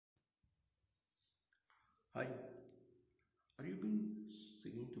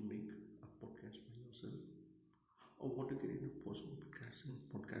or want to get into personal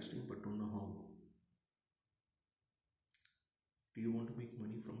podcasting but don't know how? Do you want to make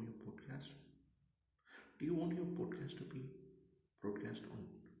money from your podcast? Do you want your podcast to be broadcast on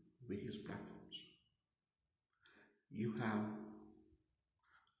various platforms? You have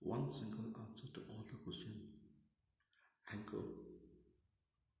one single answer to all the questions. Anchor.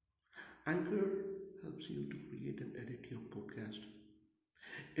 Anchor helps you to create and edit your podcast.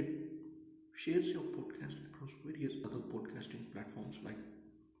 It shares your podcast across various other podcasting platforms like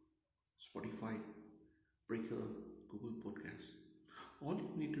Spotify, Breaker, Google Podcasts. All you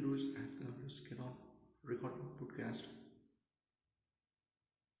need to do is Anchor, just get on, record your podcast,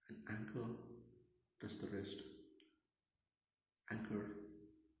 and Anchor does the rest. Anchor,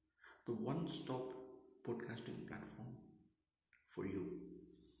 the one-stop podcasting platform for you.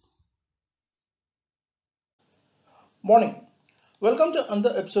 Morning. Welcome to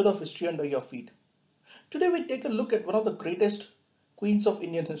another episode of History Under Your Feet. Today we take a look at one of the greatest queens of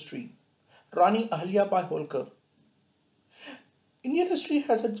Indian history, Rani Ahilyabai Holkar. Indian history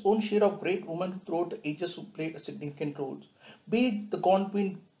has its own share of great women throughout the ages who played a significant role, be it the gone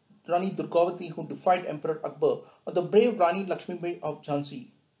queen Rani Durgavati who defied Emperor Akbar or the brave Rani Lakshmibai of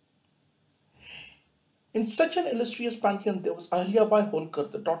Jhansi. In such an illustrious pantheon, there was Ahilyabai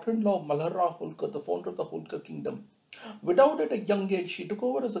Holkar, the daughter-in-law of Malhar Holkar, the founder of the Holkar kingdom. Widowed at a young age, she took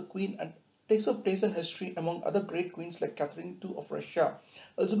over as a queen and takes her place in history among other great queens like Catherine II of Russia,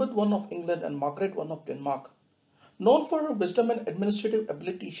 Elizabeth I of England, and Margaret I of Denmark. Known for her wisdom and administrative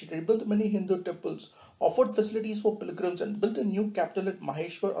ability, she rebuilt many Hindu temples, offered facilities for pilgrims, and built a new capital at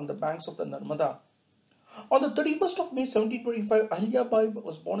Maheshwar on the banks of the Narmada. On the 31st of May 1725, Ahilyabai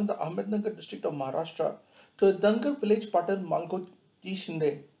was born in the Ahmednagar district of Maharashtra to a Dangar village pattern Malgoji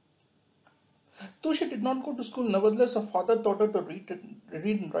Shinde. Though she did not go to school, nevertheless her father taught her to read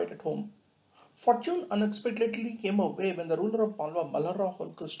and write at home. Fortune unexpectedly came her way when the ruler of Malwa, Malhar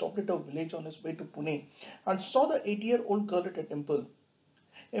Holkar, stopped at her village on his way to Pune and saw the 80-year-old girl at a temple.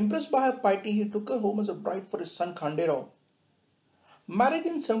 Impressed by her piety, he took her home as a bride for his son Khanderao. Married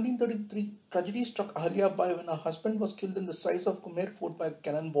in 1733, tragedy struck Ahilyabai when her husband was killed in the siege of Kumer fort by a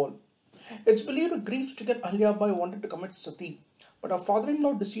cannonball. It's believed a grief-stricken Ahilyabai wanted to commit sati, but her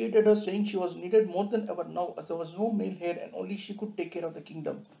father-in-law dissuaded her, saying she was needed more than ever now as there was no male heir and only she could take care of the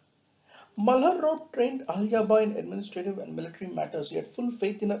kingdom. Malhar Rao trained Ahilyabai in administrative and military matters. He had full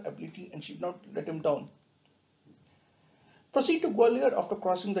faith in her ability and she did not let him down. Proceed to Gwalior after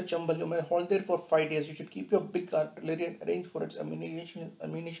crossing the Chambal. You may halt there for 5 days. You should keep your big artillery and arrange for its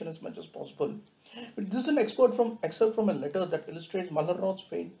ammunition as much as possible. This is an excerpt from a letter that illustrates Malhar Rao's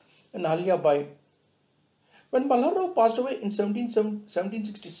faith in Ahilyabai. When Malhar Rao passed away in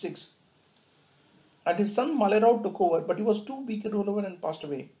 1766, and his son Malhar Rao took over, but he was too weak to rule over and passed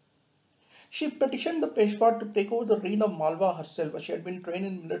away. She petitioned the Peshwa to take over the reign of Malwa herself, as she had been trained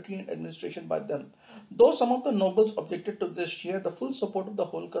in military and administration by them. Though some of the nobles objected to this, she had the full support of the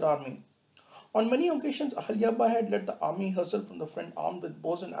Holkar army. On many occasions, Ahilyabai had led the army herself from the front armed with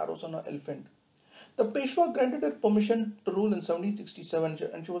bows and arrows on her elephant. The Peshwa granted her permission to rule in 1767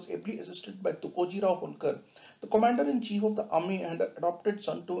 and she was ably assisted by Tukojirao Holkar, the commander-in-chief of the army and her adopted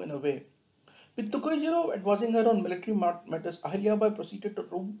son too in a way. With Tukojirao advising her on military matters, Ahilyabai proceeded to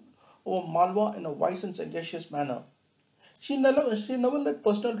rule over Malwa in a wise and sagacious manner. She never let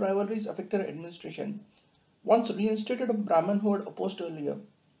personal rivalries affect her administration. Once reinstated a Brahmin who had opposed earlier.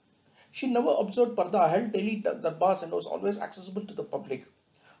 She never observed Parda, held daily darbars, and was always accessible to the public.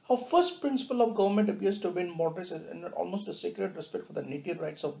 Her first principle of government appears to have been moderate and almost a sacred respect for the native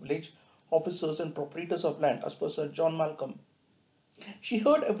rights of village officers and proprietors of land, as per Sir John Malcolm. She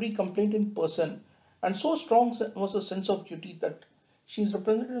heard every complaint in person, and so strong was her sense of duty that she is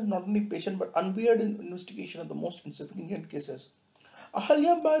represented as not only patient but unwearied in investigation of the most insignificant cases.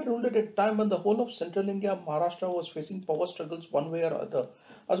 Ahilyabai ruled at a time when the whole of central India, Maharashtra, was facing power struggles one way or other,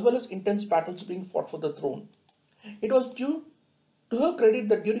 as well as intense battles being fought for the throne. It was due to her credit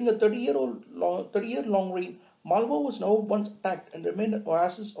that during a 30-year-long reign, Malwa was never once attacked and remained an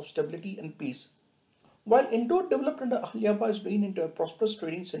oasis of stability and peace. While Indore developed under Ahilyabai's reign into a prosperous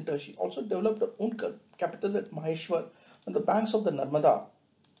trading center, she also developed her own capital at Maheshwar on the banks of the Narmada.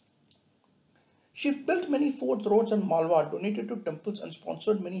 She built many forts, roads, and Malwa, donated to temples, and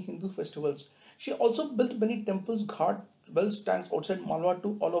sponsored many Hindu festivals. She also built many temples, ghat, wells, tanks outside Malwa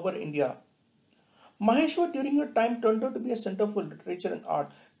too, all over India. Maheshwar during her time turned out to be a center for literature and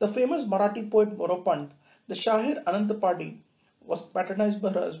art. The famous Marathi poet Moropant, the Shahir Anantapadi, was patronized by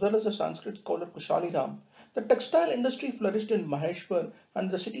her as well as the Sanskrit scholar Kushali Ram. The textile industry flourished in Maheshwar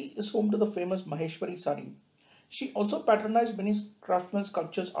and the city is home to the famous Maheshwari sari. She also patronized many craftsmen,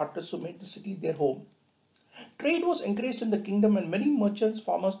 sculptors, artists who made the city their home. Trade was encouraged in the kingdom and many merchants,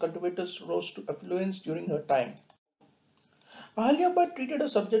 farmers, cultivators rose to affluence during her time. Ahilyabai treated her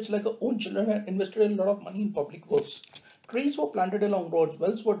subjects like her own children and invested a lot of money in public works. Trees were planted along roads,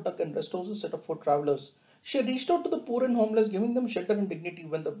 wells were dug, and rest houses set up for travelers. She reached out to the poor and homeless, giving them shelter and dignity.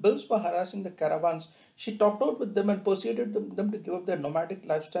 When the bills were harassing the caravans, she talked out with them and persuaded them to give up their nomadic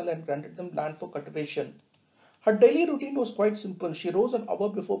lifestyle and granted them land for cultivation. Her daily routine was quite simple. She rose an hour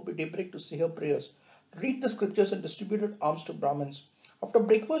before daybreak to say her prayers, read the scriptures, and distributed alms to Brahmins. After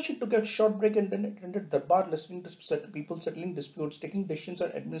breakfast, she took a short break and then attended Darbar, listening to people settling disputes, taking decisions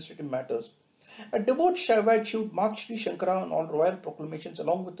on administrative matters. A devout Shaivite, she would mark Sri Shankara on all royal proclamations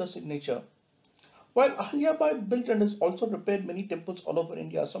along with her signature. While Ahilyabai built and has also repaired many temples all over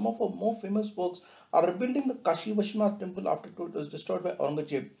India, some of her more famous works are rebuilding the Kashi Vishwanath temple after it was destroyed by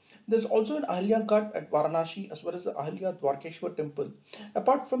Aurangzeb. There is also an Ahilya Ghat at Varanasi as well as the Ahilya Dwarkeshwar temple.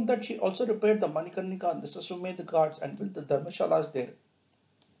 Apart from that, she also repaired the Manikarnika and the Saswamedh Ghats and built the Dharmashalas there.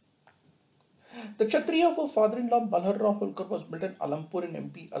 The Kshatriya of her father-in-law Malharrao Holkar was built in Alampur in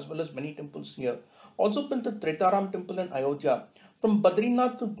MP as well as many temples here. Also built the Tretaram temple in Ayodhya. From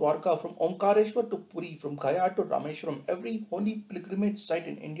Badrinath to Dwarka, from Omkareshwar to Puri, from Gaya to Rameshwaram, every holy pilgrimage site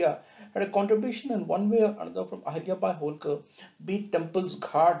in India had a contribution in one way or another from Ahilyabai Holkar, be it temples,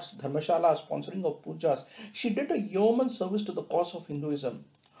 ghats, dharmashala, sponsoring of pujas. She did a yeoman service to the cause of Hinduism.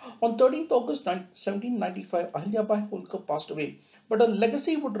 On 13th August 1795, Ahilyabai Holkar passed away, but her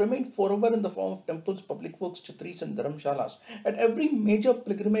legacy would remain forever in the form of temples, public works, chhatris, and dharamshalas. At every major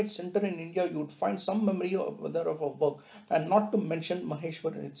pilgrimage center in India, you would find some memory of whether of her work, and not to mention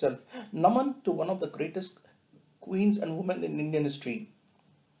Maheshwar itself. Naman to one of the greatest queens and women in Indian history.